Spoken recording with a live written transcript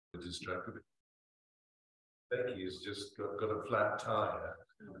distracted. Becky's just got a flat tire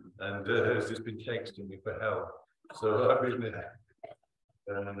and has just been texting me for help. So I've been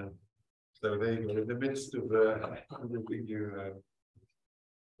so there you go, in the midst of everything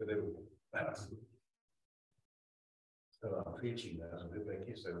so I'm preaching now, isn't it,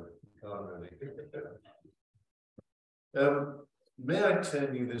 Becky? So you can't really. May I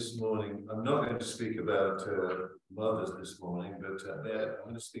tell you this morning, I'm not going to speak about mothers this morning, but I'm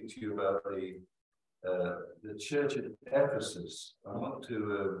going to speak to you about the church at Ephesus. I want to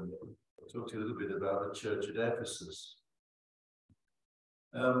talk to you a little bit about the church at Ephesus.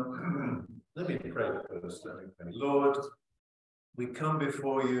 Let me pray first. Lord, we come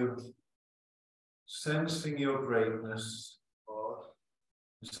before you sensing your greatness, Lord,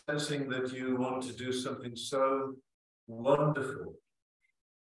 sensing that you want to do something so wonderful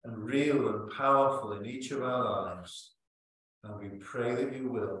and real and powerful in each of our lives. And we pray that you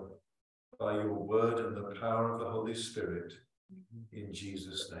will, by your word and the power of the Holy Spirit, in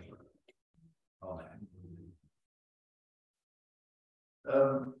Jesus' name. Amen.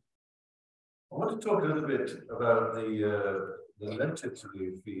 I want to talk a little bit about the letter to the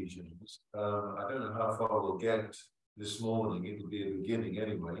Ephesians. I don't know how far we'll get this morning. It'll be a beginning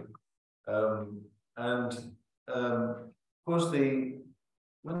anyway. Of course,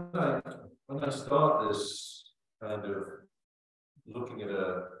 when I start this kind of looking at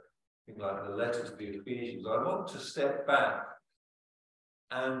a thing like the letter to the Ephesians, I want to step back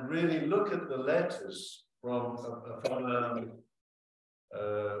and really look at the letters from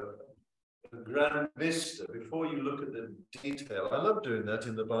the grand vista before you look at the detail. I love doing that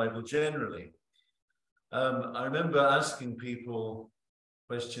in the Bible generally. I remember asking people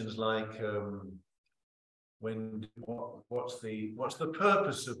questions like, what's the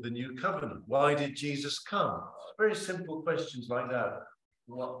purpose of the new covenant? Why did Jesus come? Very simple questions like that.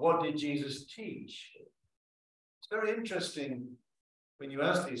 What did Jesus teach? It's very interesting when you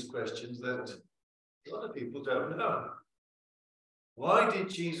ask these questions that a lot of people don't know. Why did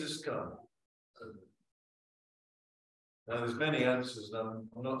Jesus come? Now, there's many answers, and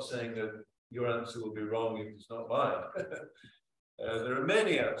I'm not saying that your answer will be wrong if it's not mine. There are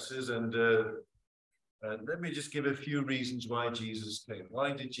many answers, and let me just give a few reasons why Jesus came.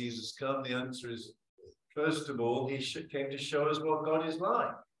 Why did Jesus come? The answer is, first of all, he came to show us what God is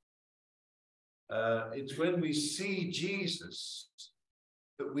like. It's when we see Jesus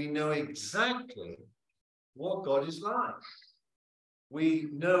that we know exactly what God is like. We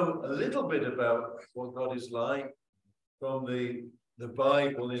know a little bit about what God is like from the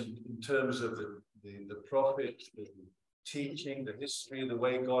Bible in terms of the prophets, the teaching, the history, the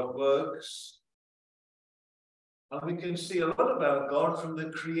way God works. And we can see a lot about God from the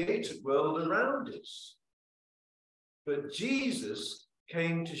created world around us. But Jesus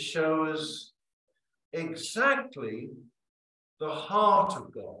came to show us exactly the heart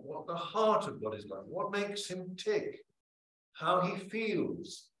of God, what the heart of God is like, what makes him tick, how he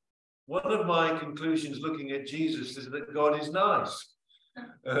feels. One of my conclusions looking at Jesus is that God is nice.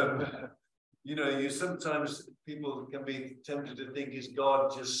 You know, sometimes people can be tempted to think, is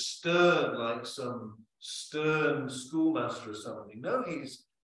God just stern, like some stern schoolmaster or something? No, he's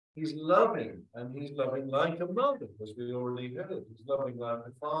loving, and he's loving like a mother, as we already heard. He's loving like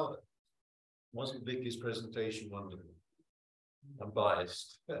a father. Wasn't Vicky's presentation wonderful? I'm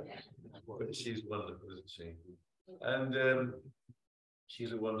biased, but she's wonderful, isn't she? And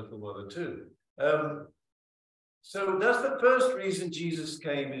she's a wonderful mother too. So that's the first reason Jesus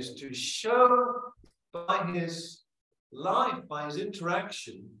came, is to show by his life, by his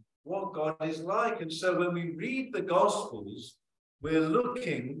interaction, what God is like. And so when we read the Gospels, we're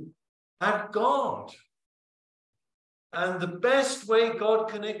looking at God. And the best way God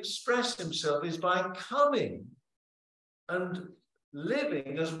can express himself is by coming and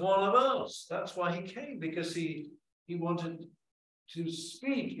living as one of us. That's why he came, because he wanted to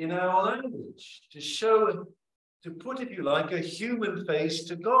speak in our language, to show, to put, if you like, a human face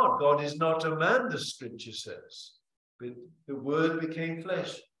to God. God is not a man, the scripture says, but the word became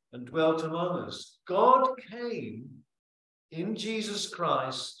flesh and dwelt among us. God came in Jesus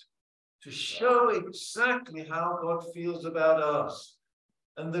Christ to show exactly how God feels about us.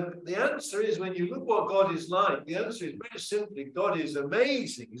 And the answer is, when you look what God is like, the answer is very simply, God is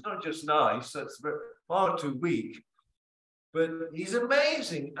amazing. He's not just nice, that's far too weak, but he's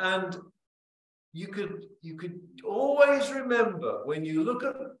amazing. And you could always remember, when you look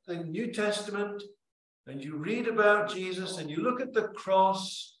at the New Testament and you read about Jesus and you look at the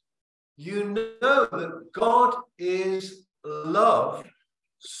cross, you know that God is love,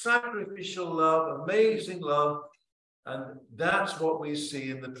 sacrificial love, amazing love, And that's what we see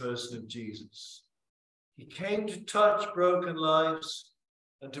in the person of Jesus. He came to touch broken lives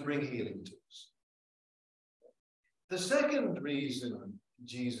and to bring healing to us. The second reason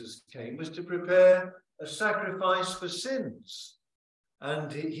Jesus came was to prepare a sacrifice for sins.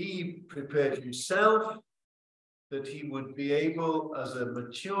 And he prepared himself that he would be able, as a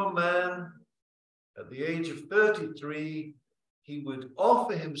mature man, at the age of 33, he would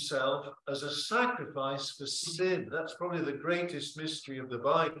offer himself as a sacrifice for sin. That's probably the greatest mystery of the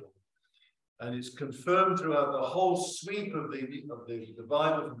Bible. And it's confirmed throughout the whole sweep of the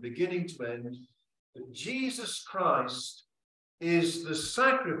Bible from beginning to end, that Jesus Christ is the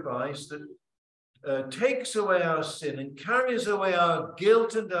sacrifice that takes away our sin and carries away our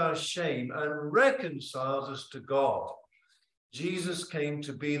guilt and our shame and reconciles us to God. Jesus came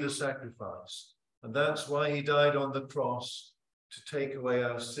to be the sacrifice, and that's why he died on the cross, to take away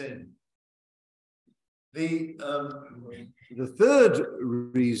our sin. The third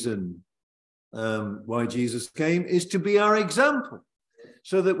reason why Jesus came is to be our example.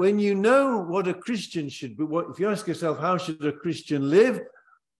 So that when you know what a Christian should be, if you ask yourself, how should a Christian live?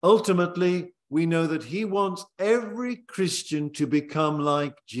 Ultimately, we know that he wants every Christian to become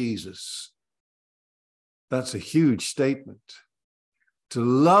like Jesus. That's a huge statement. To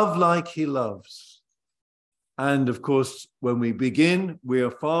love like he loves. And of course, when we begin, we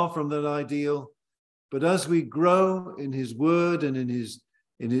are far from that ideal. But as we grow in his word and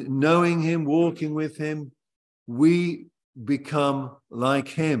in knowing him, walking with him, we become like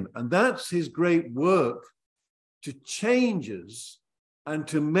him. And that's his great work, to change us and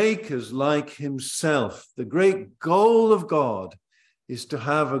to make us like himself. The great goal of God is to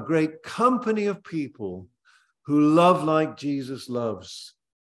have a great company of people who love like Jesus loves,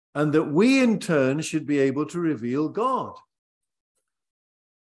 and that we in turn should be able to reveal God.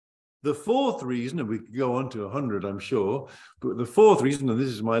 The fourth reason, and we could go on to 100, I'm sure, but the fourth reason, and this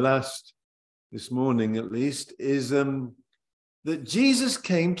is my last this morning at least, is that Jesus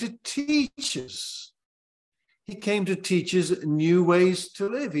came to teach us. He came to teach us new ways to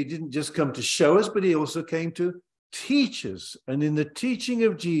live. He didn't just come to show us, but he also came to teach us. And in the teaching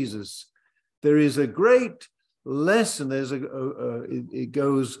of Jesus, there is a great lesson. It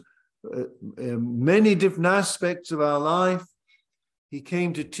goes many different aspects of our life. He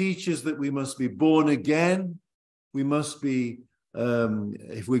came to teach us that we must be born again. We must be,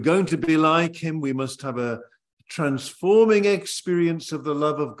 if we're going to be like him, we must have a transforming experience of the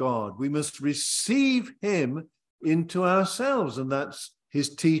love of God. We must receive him into ourselves, and that's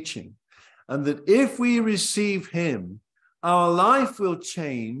his teaching. And that if we receive him, our life will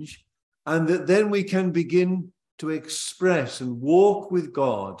change, and that then we can begin to express and walk with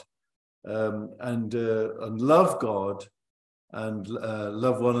God, and love God and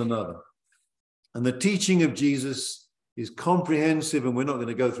love one another. And the teaching of Jesus is comprehensive, and we're not going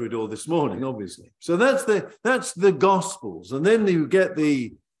to go through it all this morning, obviously. So that's the Gospels. And then you get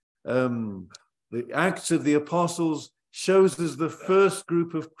the Acts of the Apostles, shows us the first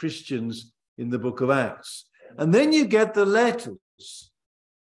group of Christians in the book of Acts. And then you get the letters.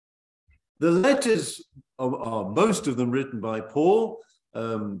 The letters are most of them written by Paul,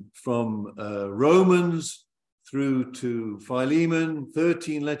 from Romans through to Philemon,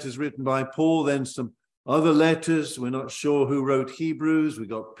 13 letters written by Paul, then some other letters. We're not sure who wrote Hebrews. We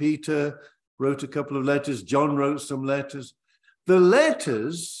got Peter wrote a couple of letters. John wrote some letters. The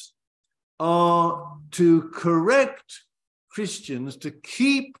letters are to correct Christians, to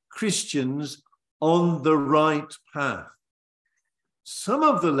keep Christians on the right path. Some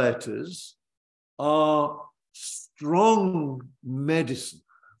of the letters are strong medicine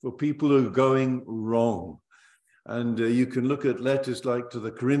for people who are going wrong. And you can look at letters like to the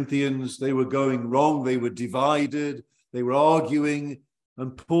Corinthians. They were going wrong. They were divided. They were arguing.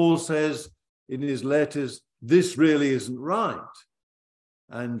 And Paul says in his letters, this really isn't right.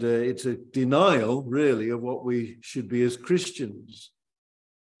 And it's a denial, really, of what we should be as Christians.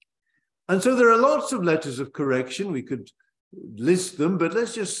 And so there are lots of letters of correction. We could list them, but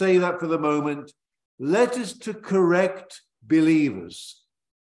let's just say that for the moment. Letters to correct believers.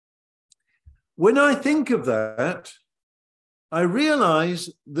 When I think of that, I realize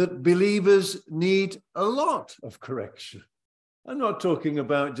that believers need a lot of correction. I'm not talking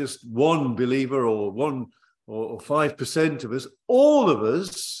about just one believer or 1 or 5% of us. All of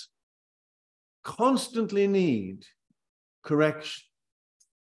us constantly need correction.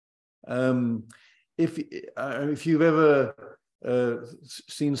 If you've ever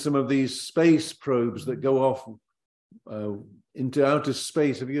seen some of these space probes that go off into outer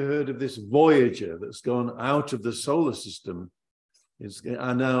space, have you heard of this Voyager that's gone out of the solar system?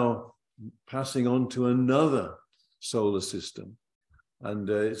 Are now passing on to another solar system. And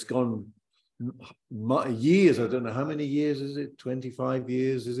it's gone years. I don't know how many years is it? 25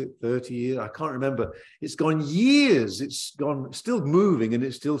 years? Is it 30 years? I can't remember. It's gone years. It's gone, still moving, and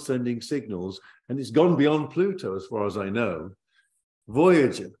it's still sending signals. And it's gone beyond Pluto, as far as I know.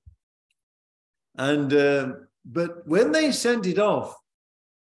 Voyager. And but when they sent it off,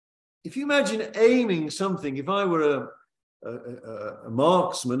 if you imagine aiming something, if I were a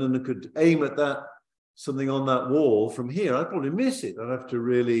marksman and I could aim at that something on that wall from here, I'd probably miss it. I'd have to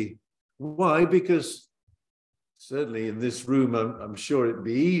really. Why? Because certainly in this room, I'm sure it'd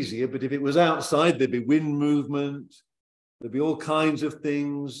be easier, but if it was outside, there'd be wind movement, there'd be all kinds of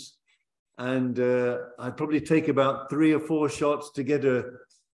things, and I'd probably take about 3 or 4 shots to get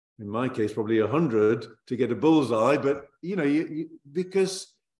in my case, probably 100 to get a bullseye. But you know,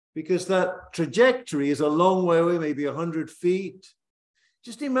 because that trajectory is a long way away, maybe 100 feet.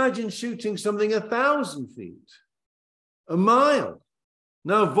 Just imagine shooting something 1,000 feet, a mile.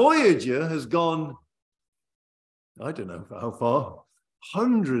 Now, Voyager has gone, I don't know how far,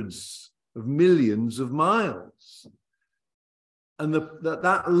 hundreds of millions of miles. And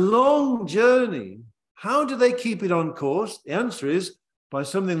that long journey, how do they keep it on course? The answer is by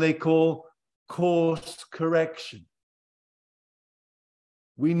something they call course correction.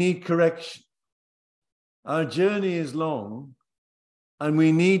 We need correction. Our journey is long, and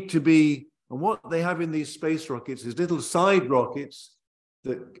we need to be, and what they have in these space rockets is little side rockets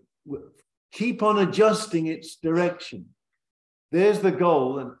that keep on adjusting its direction. There's the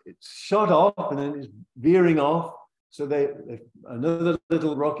goal, and it's shot off, and then it's veering off. So another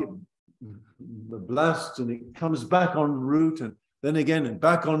little rocket blasts, and it comes back en route, and then again, and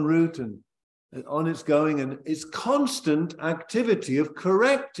back en route, and on it's going, and it's constant activity of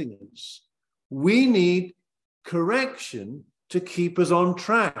correcting us. We need correction to keep us on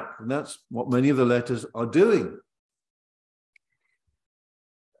track, and that's what many of the letters are doing.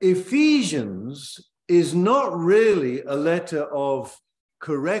 Ephesians is not really a letter of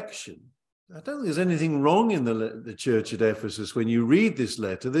correction. I don't think there's anything wrong in the church at Ephesus. When you read this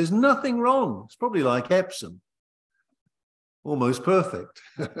letter, there's nothing wrong. It's probably like Epsom, almost perfect.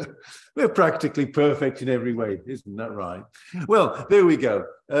 We're practically perfect in every way, isn't that right? Well, there we go.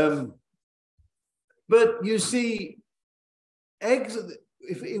 But you see,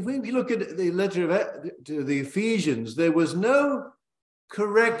 if we look at the letter to the Ephesians, there was no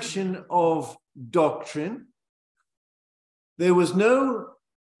correction of doctrine. There was no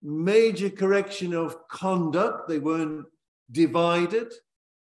major correction of conduct. They weren't divided.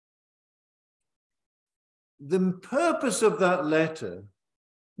 The purpose of that letter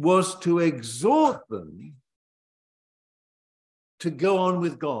was to exhort them to go on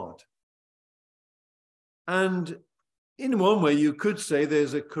with God. And in one way, you could say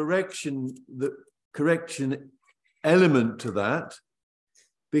there's a correction element to that,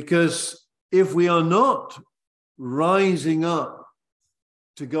 because if we are not rising up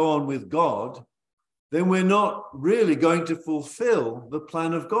to go on with God, then we're not really going to fulfill the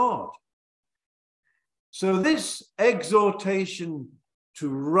plan of God. So this exhortation to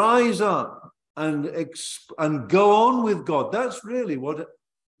rise up and go on with God, that's really what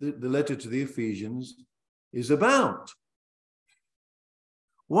the letter to the Ephesians is about.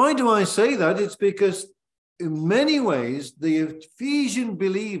 Why do I say that? It's because in many ways, the Ephesian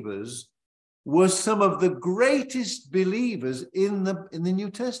believers were some of the greatest believers in the New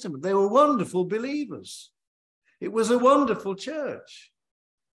Testament. They were wonderful believers. It was a wonderful church.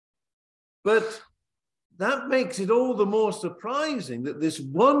 But that makes it all the more surprising that this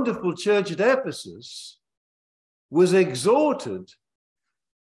wonderful church at Ephesus was exhorted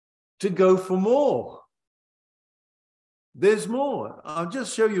to go for more. There's more. I'll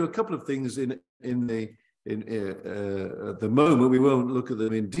just show you a couple of things at the moment. We won't look at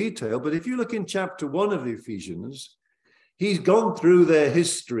them in detail, but if you look in chapter 1 of the Ephesians, he's gone through their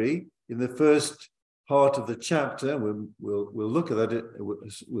history in the first part of the chapter. We'll look at it.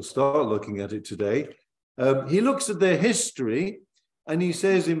 We'll start looking at it today. He looks at their history, and he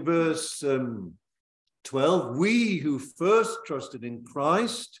says in verse 12, we who first trusted in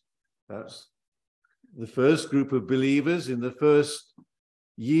Christ, that's the first group of believers in the first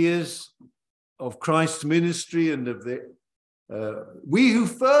years of Christ's ministry, and of we who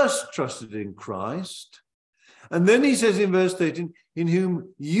first trusted in Christ. And then he says in verse 13, in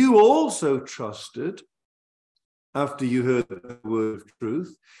whom you also trusted after you heard the word of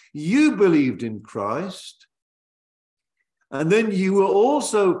truth. You believed in Christ, and then you were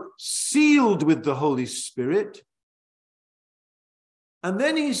also sealed with the Holy Spirit. And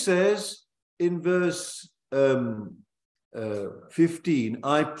then he says in verse 15,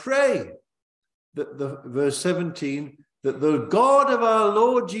 I pray verse 17, that the God of our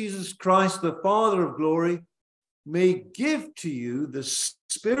Lord Jesus Christ, the Father of glory, may give to you the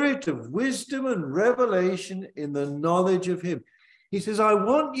spirit of wisdom and revelation in the knowledge of him. He says, I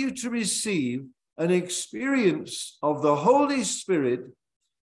want you to receive an experience of the Holy Spirit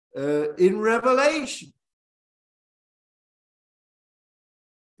in revelation.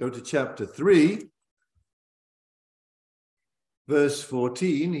 Go to chapter 3, verse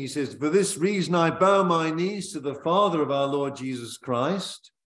 14. He says, for this reason I bow my knees to the Father of our Lord Jesus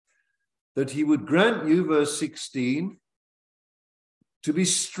Christ, that he would grant you, verse 16, to be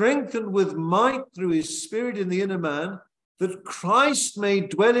strengthened with might through his Spirit in the inner man, that Christ may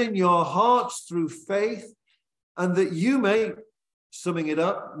dwell in your hearts through faith, and that you may, summing it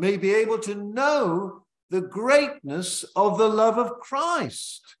up, may be able to know the greatness of the love of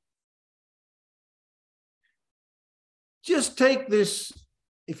Christ. Just take this,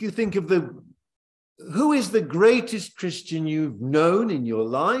 if you think of who is the greatest Christian you've known in your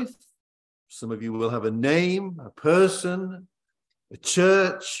life? Some of you will have a name, a person, a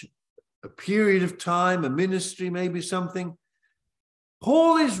church, a period of time, a ministry, maybe something.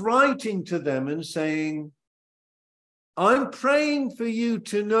 Paul is writing to them and saying, I'm praying for you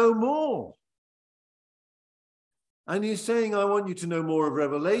to know more. And he's saying, I want you to know more of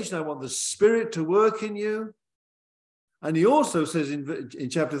revelation. I want the Spirit to work in you. And he also says in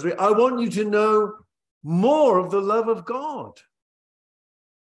chapter 3, I want you to know more of the love of God.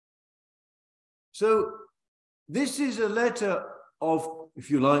 So this is a letter of,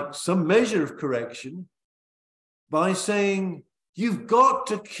 if you like, some measure of correction by saying, you've got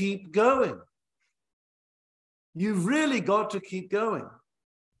to keep going. You've really got to keep going.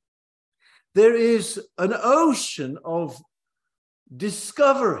 There is an ocean of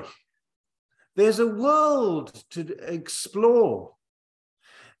discovery. There's a world to explore.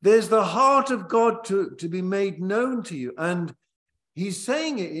 There's the heart of God to be made known to you. And he's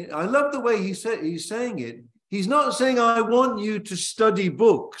saying it, I love the way he's saying it. He's not saying, I want you to study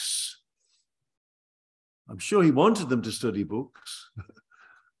books. I'm sure he wanted them to study books,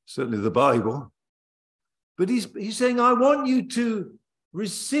 certainly the Bible. But he's saying, I want you to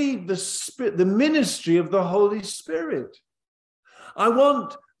receive the ministry of the Holy Spirit. I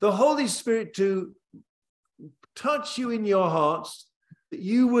want the Holy Spirit to touch you in your hearts, that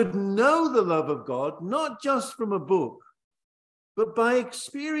you would know the love of God, not just from a book, but by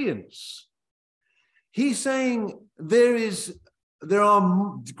experience. He's saying there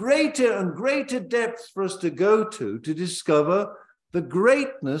are greater and greater depths for us to go to discover the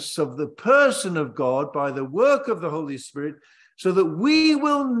greatness of the person of God by the work of the Holy Spirit, so that we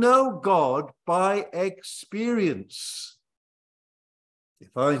will know God by experience.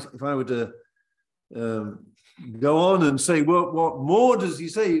 If I were to go on and say, well, what more does he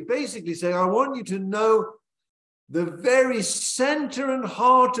say? He's basically saying, I want you to know the very center and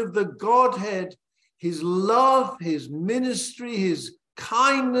heart of the Godhead, his love, his ministry, his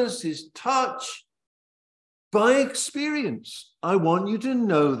kindness, his touch, by experience. I want you to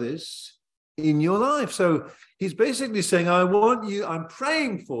know this in your life. So he's basically saying, I'm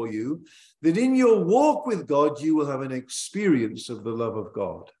praying for you that in your walk with God, you will have an experience of the love of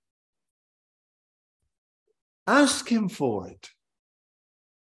God. Ask him for it.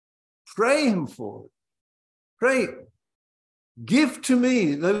 Pray him for it. Pray. Give to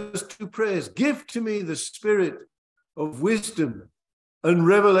me those two prayers. Give to me the spirit of wisdom and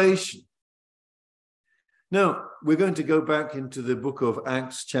revelation. Now, we're going to go back into the book of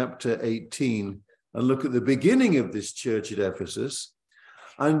Acts chapter 18 and look at the beginning of this church at Ephesus.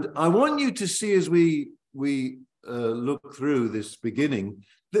 And I want you to see, as we look through this beginning,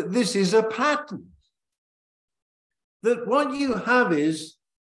 that this is a pattern. That what you have is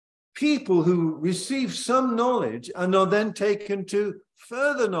people who receive some knowledge and are then taken to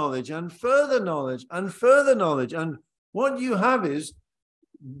further knowledge and further knowledge and further knowledge. And what you have is,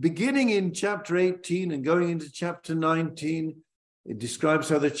 beginning in chapter 18 and going into chapter 19, it describes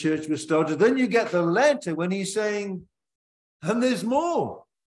how the church was started. Then you get the letter when he's saying, and there's more,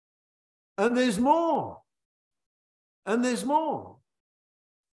 and there's more, and there's more.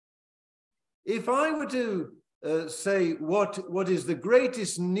 If I were to say what is the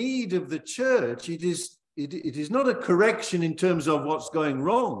greatest need of the church, it is not a correction in terms of what's going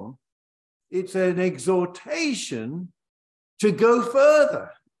wrong. It's an exhortation to go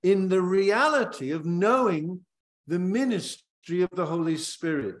further in the reality of knowing the ministry of the Holy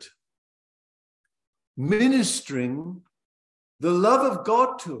Spirit, ministering the love of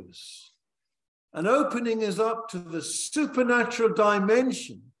God to us and opening us up to the supernatural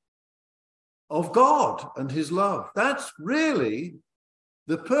dimension of God and his love. That's really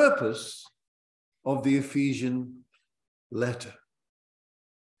the purpose of the Ephesian letter.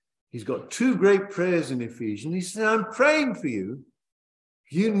 He's got two great prayers in Ephesians. He said, I'm praying for you.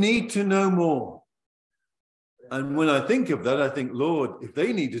 You need to know more. And when I think of that, I think, Lord, if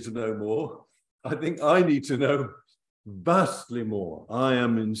they needed to know more, I think I need to know vastly more. I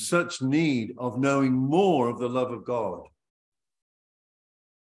am in such need of knowing more of the love of God.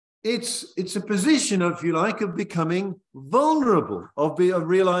 It's a position, if you like, of becoming vulnerable, of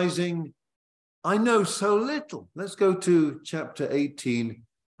realizing I know so little. Let's go to chapter 18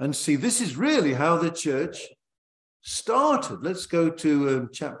 and see. This is really how the church started. Let's go to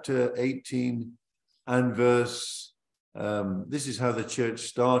chapter 18 and verse. This is how the church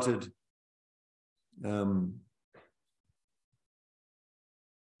started.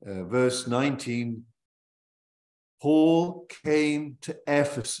 Verse 19. Paul came to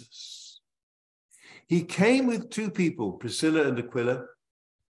Ephesus. He came with two people, Priscilla and Aquila,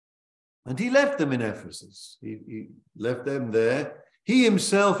 and he left them in Ephesus. He left them there. He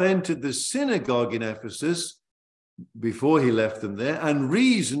himself entered the synagogue in Ephesus before he left them there and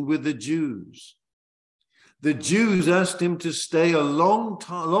reasoned with the Jews. The Jews asked him to stay a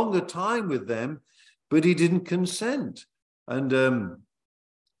longer time with them, but he didn't consent. And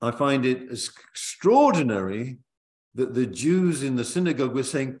I find it extraordinary that the Jews in the synagogue were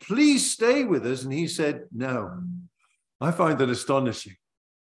saying, please stay with us. And he said, no. I find that astonishing.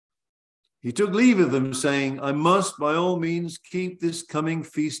 He took leave of them, saying, I must by all means keep this coming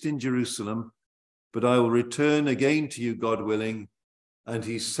feast in Jerusalem, but I will return again to you, God willing. And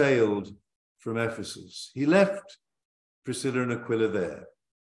he sailed from Ephesus. He left Priscilla and Aquila there.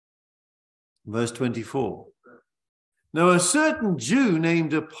 Verse 24. Now a certain Jew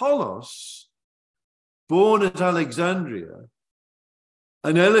named Apollos, born at Alexandria,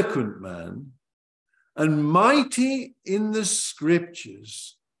 an eloquent man, and mighty in the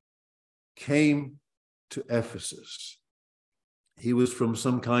scriptures, came to Ephesus. He was from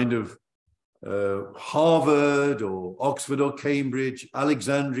some kind of Harvard or Oxford or Cambridge.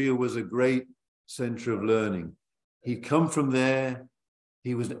 Alexandria was a great center of learning. He'd come from there.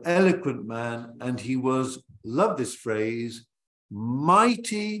 He was an eloquent man, and he was, love this phrase,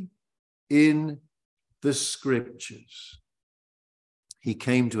 mighty in the scriptures. He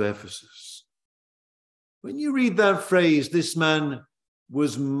came to Ephesus. When you read that phrase, this man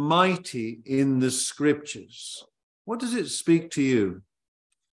was mighty in the scriptures, what does it speak to you?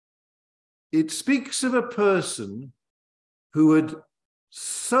 It speaks of a person who had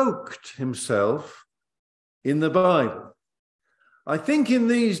soaked himself in the Bible. I think in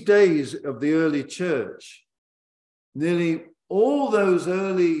these days of the early church, nearly all those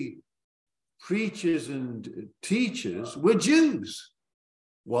early preachers and teachers were Jews.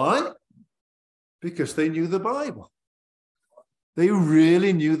 Why? Because they knew the Bible. They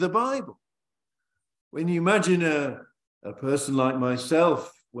really knew the Bible. When you imagine a person like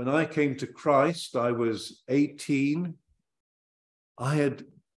myself, when I came to Christ, I was 18. I had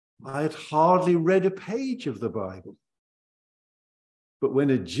hardly read a page of the Bible. But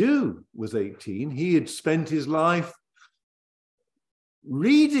when a Jew was 18, he had spent his life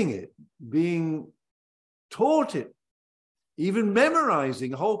reading it, being taught it, even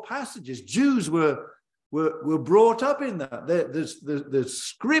memorizing whole passages. Jews were brought up in that. The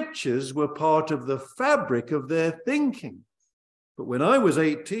scriptures were part of the fabric of their thinking. But when I was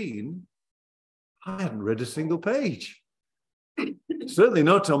 18, I hadn't read a single page. Certainly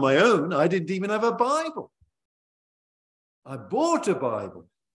not on my own. I didn't even have a Bible. I bought a Bible.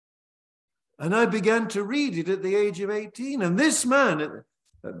 And I began to read it at the age of 18. And this man,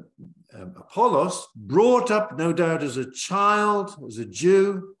 Apollos, brought up, no doubt, as a child, as a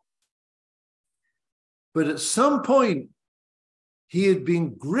Jew. But at some point, he had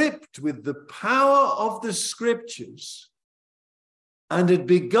been gripped with the power of the scriptures and had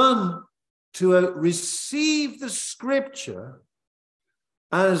begun to receive the scripture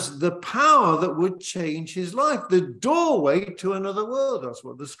as the power that would change his life, the doorway to another world. That's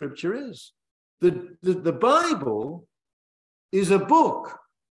what the scripture is. The Bible is a book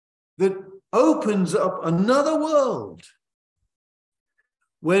that opens up another world.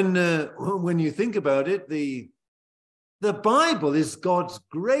 When you think about it, the Bible is God's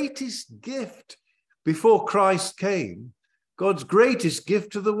greatest gift before Christ came, God's greatest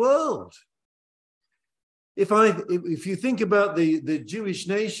gift to the world. If you think about the Jewish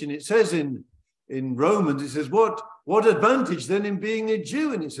nation, it says in Romans, it says, what advantage then in being a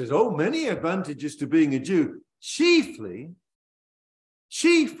Jew? And it says, oh, many advantages to being a Jew. Chiefly,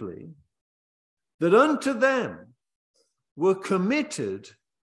 that unto them were committed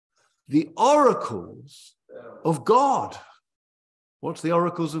the oracles of God. What's the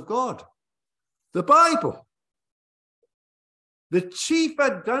oracles of God? the Bible. The chief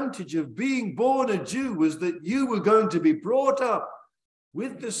advantage of being born a Jew was that you were going to be brought up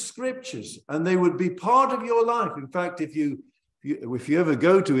with the scriptures, and they would be part of your life. In fact, if you ever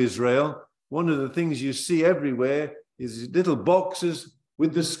go to Israel, one of the things you see everywhere is little boxes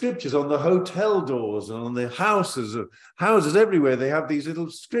with the scriptures on the hotel doors and on the houses everywhere. They have these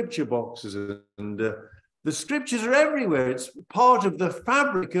little scripture boxes, and the scriptures are everywhere. It's part of the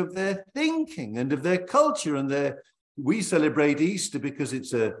fabric of their thinking and of their culture. And we celebrate Easter because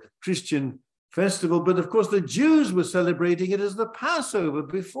it's a Christian festival, but of course the Jews were celebrating it as the Passover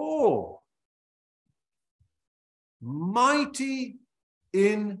before. Mighty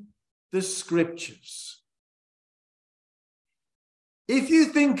in the scriptures. If you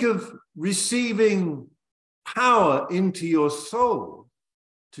think of receiving power into your soul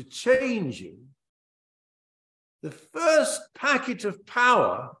to change you, the first packet of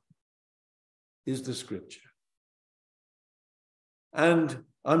power is the scripture. And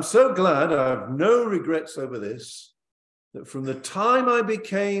I'm so glad, I have no regrets over this, that from the time I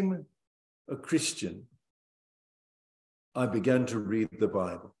became a Christian, I began to read the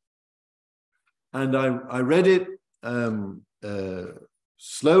Bible. And I read it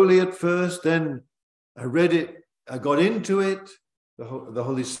slowly at first, then I read it, I got into it, the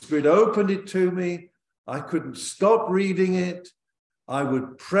Holy Spirit opened it to me, I couldn't stop reading it, I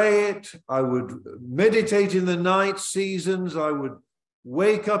would pray it, I would meditate in the night seasons, I would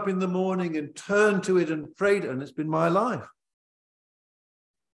wake up in the morning and turn to it and pray it, and it's been my life.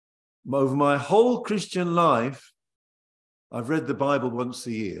 Over my whole Christian life, I've read the Bible once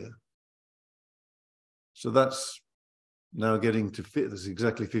a year. So that's now getting to that's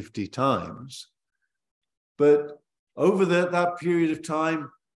exactly 50 times. But over that period of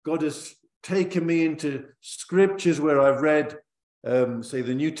time, God has taken me into scriptures where I've read, say,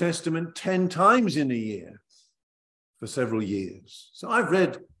 the New Testament 10 times in a year for several years. So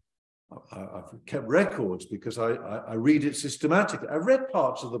I've kept records because I read it systematically. I've read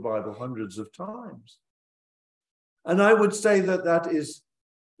parts of the Bible hundreds of times. And I would say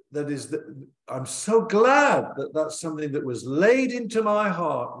I'm so glad that that's something that was laid into my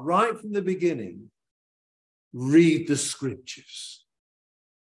heart right from the beginning. Read the scriptures.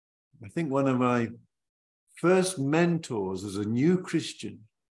 I think one of my first mentors as a new Christian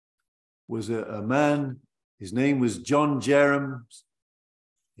was a man. His name was John Jerem.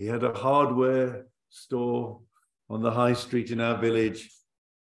 He had a hardware store on the high street in our village.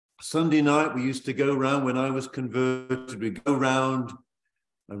 Sunday night, we used to go round when I was converted. We'd go round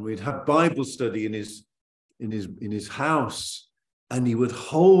and we'd have Bible study in his house, and he would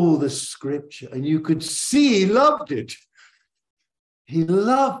hold the scripture, and you could see he loved it. He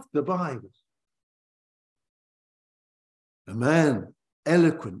loved the Bible. A man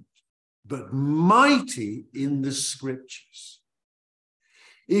eloquent, but mighty in the scriptures.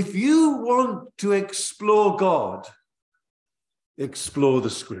 If you want to explore God, explore the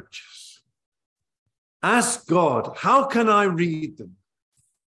scriptures. Ask God, how can I read them?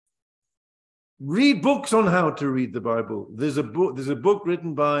 Read books on how to read the Bible. There's a book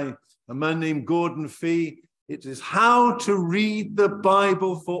written by a man named Gordon Fee. It is How to Read the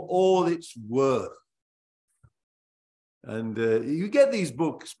Bible for All It's Worth. And you get these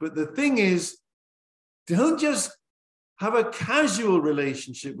books, but the thing is, don't just have a casual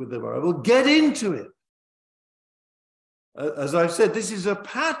relationship with the Bible. Get into it. As I've said, this is a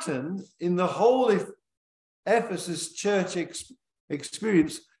pattern in the whole Ephesus church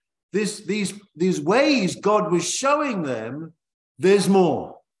experience. These ways God was showing them, there's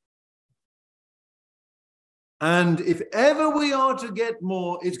more. And if ever we are to get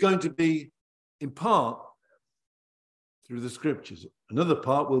more, it's going to be in part through the scriptures. Another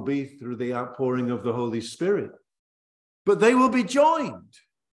part will be through the outpouring of the Holy Spirit. But they will be joined.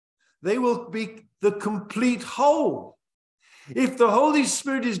 They will be the complete whole. If the Holy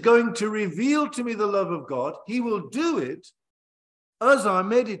Spirit is going to reveal to me the love of God, he will do it as I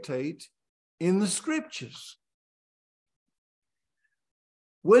meditate in the scriptures.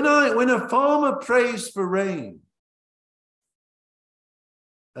 When a farmer prays for rain,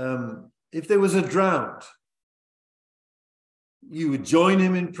 if there was a drought, you would join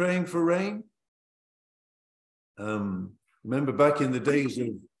him in praying for rain. Remember back in the days of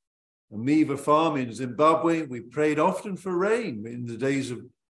Amoeba farm in Zimbabwe, we prayed often for rain in the days of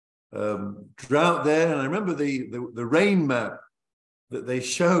drought there. And I remember the rain map that they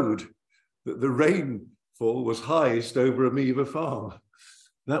showed, that the rainfall was highest over Amoeba farm.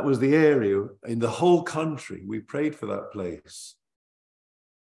 That was the area in the whole country. We prayed for that place.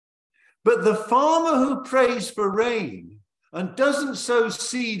 But the farmer who prays for rain and doesn't sow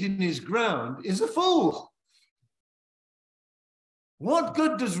seed in his ground is a fool. What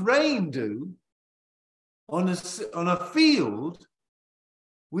good does rain do on a field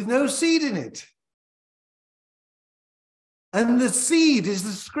with no seed in it? And the seed is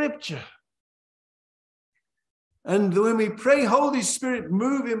the scripture. And when we pray, Holy Spirit,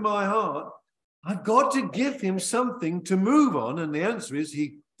 move in my heart, I've got to give him something to move on. And the answer is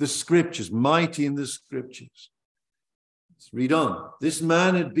the scriptures, mighty in the scriptures. Let's read on. This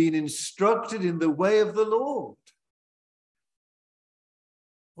man had been instructed in the way of the Lord.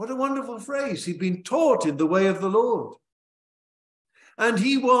 What a wonderful phrase. He'd been taught in the way of the Lord. And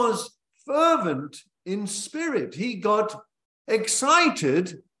he was fervent in spirit. He got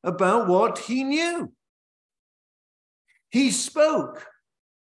excited about what he knew. He spoke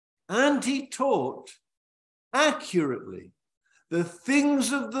and he taught accurately the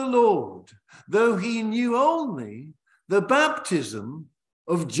things of the Lord, though he knew only the baptism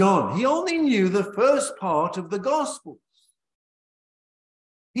of John. He only knew the first part of the Gospels.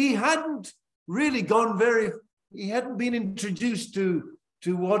 He hadn't really he hadn't been introduced to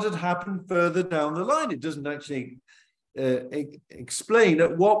what had happened further down the line. It doesn't actually explain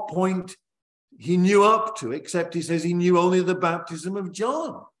at what point he knew up to, except he says he knew only the baptism of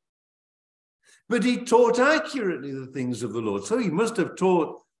John. But he taught accurately the things of the Lord. So he must have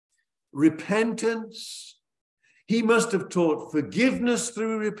taught repentance. He must have taught forgiveness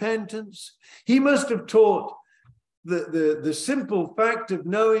through repentance. He must have taught the simple fact of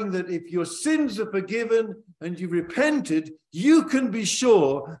knowing that if your sins are forgiven and you repented, you can be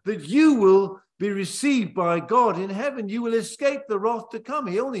sure that you will be received by God in heaven. You will escape the wrath to come.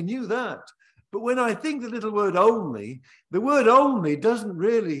 He only knew that. But when I think the little word only, the word only doesn't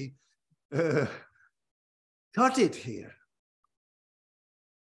really cut it here.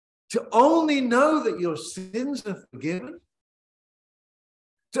 To only know that your sins are forgiven,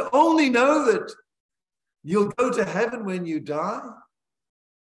 to only know that you'll go to heaven when you die,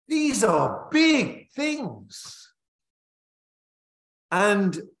 these are big things.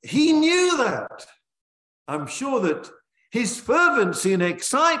 And he knew that. I'm sure that his fervency and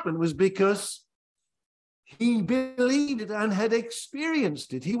excitement was because he believed it and had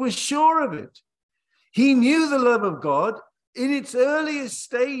experienced it. He was sure of it. He knew the love of God in its earliest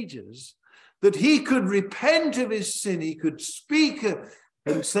stages, that he could repent of his sin. He could speak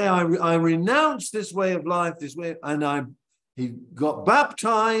and say, I renounce this way of life, this way. And he got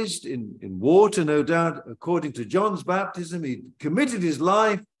baptized in water, no doubt, according to John's baptism. He committed his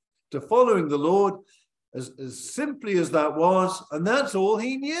life to following the Lord as simply as that was. And that's all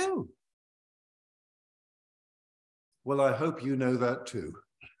he knew. Well, I hope you know that too.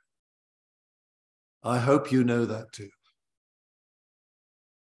 I hope you know that too.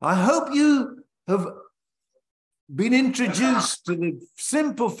 I hope you have been introduced to the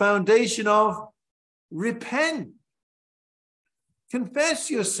simple foundation of repent. Confess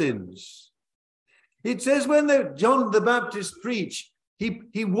your sins. It says when John the Baptist preached,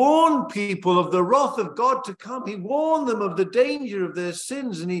 he warned people of the wrath of God to come. He warned them of the danger of their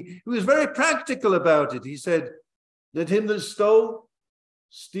sins, and he was very practical about it. He said, let him that stole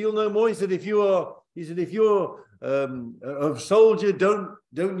steal no more. He said, if you're a soldier,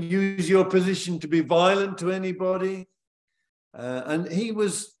 don't use your position to be violent to anybody. And he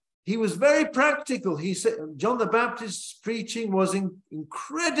was very practical. He said John the Baptist's preaching was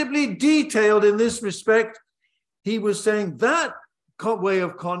incredibly detailed in this respect. He was saying that way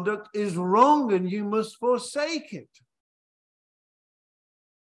of conduct is wrong and you must forsake it.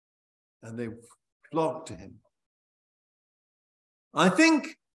 And they flocked to him. I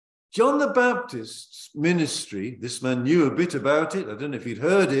think John the Baptist's ministry, this man knew a bit about it. I don't know if he'd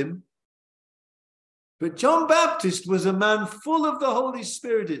heard him. But John Baptist was a man full of the Holy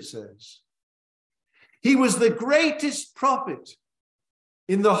Spirit, it says. He was the greatest prophet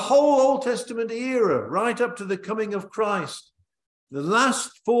in the whole Old Testament era, right up to the coming of Christ. The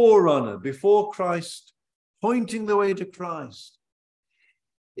last forerunner before Christ, pointing the way to Christ.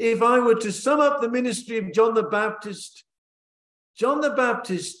 If I were to sum up the ministry of John the Baptist,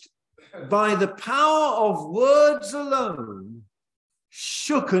 by the power of words alone,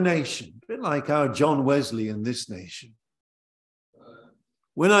 shook a nation, a bit like our John Wesley in this nation.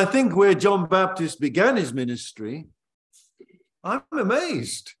 When I think where John Baptist began his ministry, I'm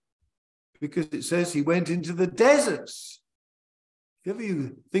amazed, because it says he went into the deserts. If ever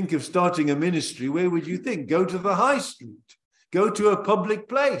you think of starting a ministry, where would you think? Go to the high street, go to a public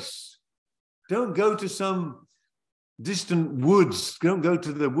place. Don't go to some distant woods. Don't go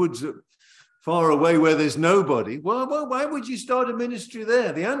to the woods far away where there's nobody. Well, why would you start a ministry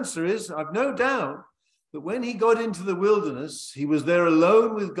there? The answer is, I've no doubt, that when he got into the wilderness, he was there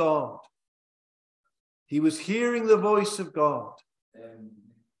alone with God. He was hearing the voice of God.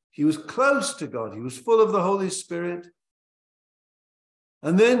 He was close to God. He was full of the Holy Spirit.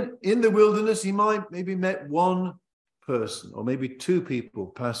 And then in the wilderness, he might maybe met one person or maybe two people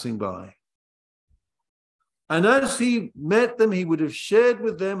passing by. And as he met them, he would have shared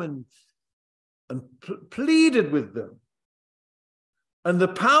with them and pleaded with them. And the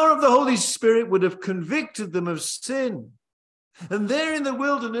power of the Holy Spirit would have convicted them of sin. And there in the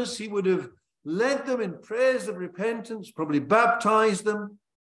wilderness, he would have led them in prayers of repentance, probably baptized them.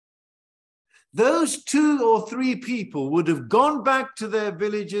 Those 2 or 3 people would have gone back to their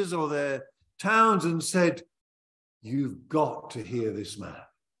villages or their towns and said, "You've got to hear this man.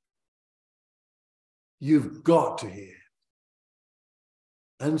 You've got to hear."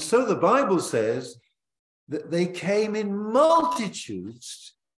 And so the Bible says that they came in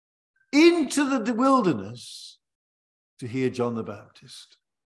multitudes into the wilderness to hear John the Baptist.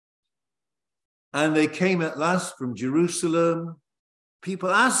 And they came at last from Jerusalem, people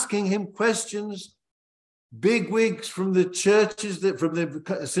asking him questions, bigwigs from the churches, from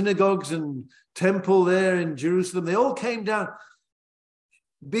the synagogues and temple there in Jerusalem. They all came down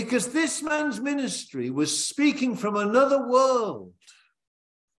because this man's ministry was speaking from another world.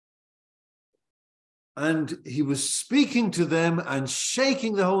 And he was speaking to them and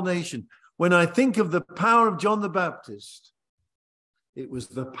shaking the whole nation. When I think of the power of John the Baptist, it was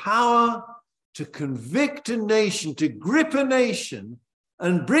the power to convict a nation, to grip a nation,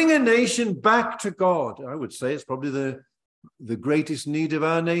 and bring a nation back to God. I would say it's probably the greatest need of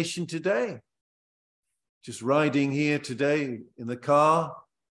our nation today. Just riding here today in the car,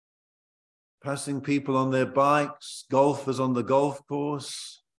 passing people on their bikes, golfers on the golf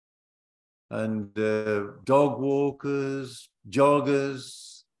course, and dog walkers,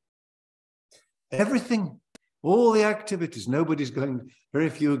 joggers, everything, all the activities. Very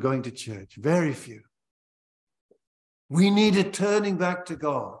few are going to church, very few. We need a turning back to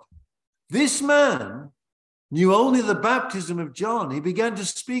God. This man knew only the baptism of John. He began to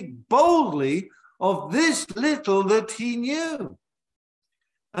speak boldly of this little that he knew.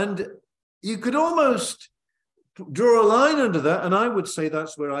 And you could almost draw a line under that, and I would say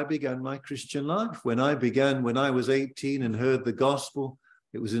that's where I began my Christian life. When I was 18 and heard the gospel,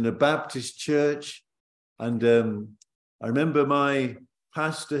 it was in a Baptist church. And I remember my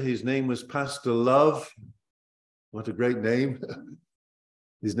pastor, his name was Pastor Love. What a great name.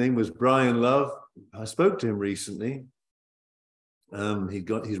 His name was Brian Love. I spoke to him recently.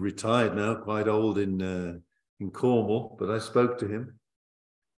 He's retired now, quite old in Cornwall, but I spoke to him.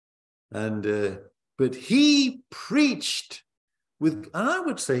 And but he preached and I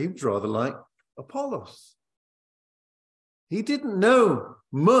would say he was rather like Apollos. He didn't know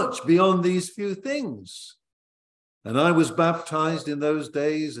much beyond these few things. And I was baptized in those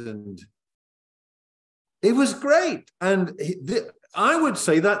days, and it was great. And I would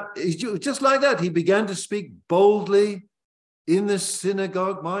say that just like that, he began to speak boldly in the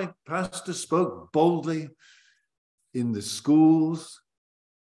synagogue. My pastor spoke boldly in the schools.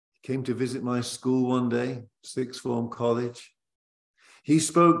 He came to visit my school one day, sixth form college. He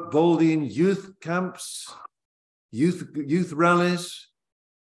spoke boldly in youth camps, youth rallies.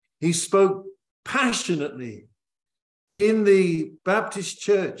 He spoke passionately in the Baptist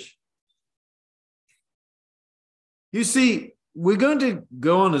church. You see, we're going to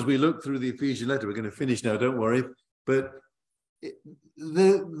go on as we look through the Ephesian letter. We're going to finish now, don't worry. But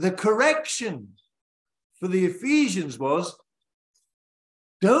the correction for the Ephesians was,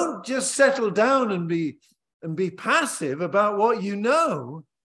 don't just settle down and be passive about what you know.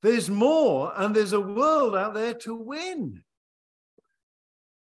 There's more, and there's a world out there to win.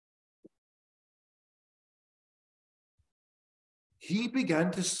 He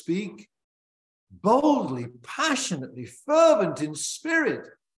began to speak boldly, passionately, fervent in spirit.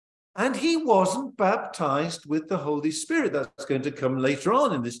 And he wasn't baptized with the Holy Spirit. That's going to come later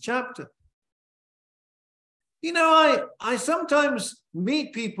on in this chapter. You know, I sometimes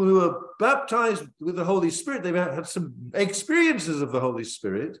meet people who are baptized with the Holy Spirit. They've had some experiences of the Holy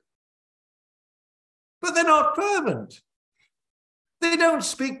Spirit, but they're not fervent. They don't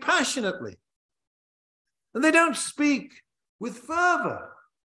speak passionately. And they don't speak with fervor.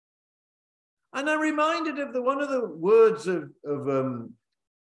 And I'm reminded of one of the words of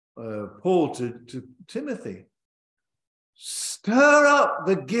Paul to Timothy. Stir up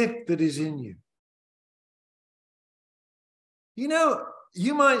the gift that is in you. You know,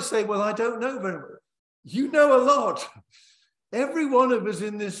 you might say, well, I don't know very much. You know a lot. Every one of us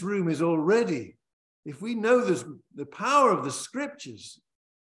in this room is already, if we know this, the power of the scriptures,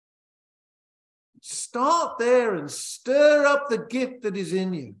 Start there and stir up the gift that is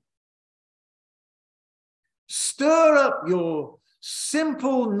in you. Stir up your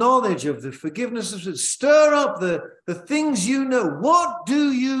simple knowledge of the forgiveness of sins. Stir up the things you know. What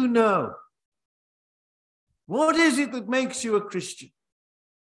do you know? What is it that makes you a Christian?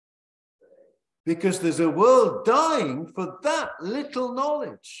 Because there's a world dying for that little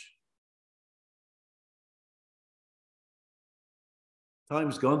knowledge.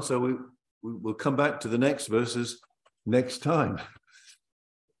 Time's gone, so we'll come back to the next verses next time.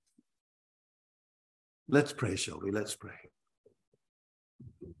 Let's pray, shall we? Let's pray.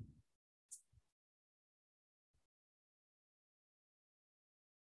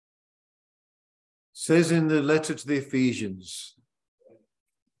 Says in the letter to the Ephesians,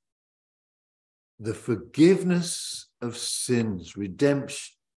 the forgiveness of sins,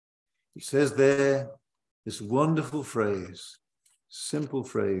 redemption. He says there, this wonderful phrase, simple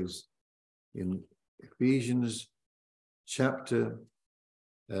phrase in Ephesians chapter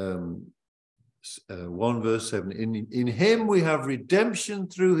 1 verse 7. In him we have redemption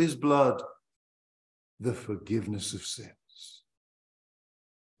through his blood, the forgiveness of sins,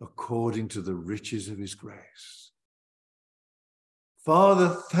 according to the riches of his grace. Father,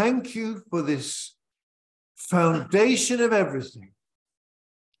 thank you for this foundation of everything,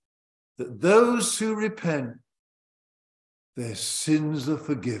 that those who repent, their sins are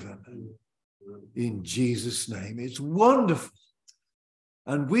forgiven. In Jesus' name. It's wonderful.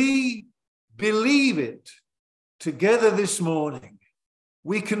 And we believe it together this morning.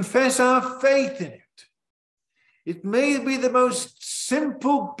 We confess our faith in it. It may be the most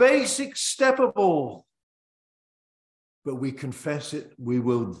simple, basic step of all, but we confess it. We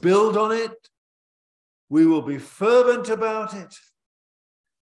will build on it. We will be fervent about it,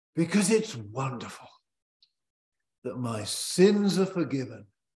 because it's wonderful that my sins are forgiven.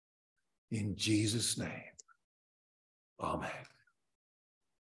 In Jesus' name. Amen.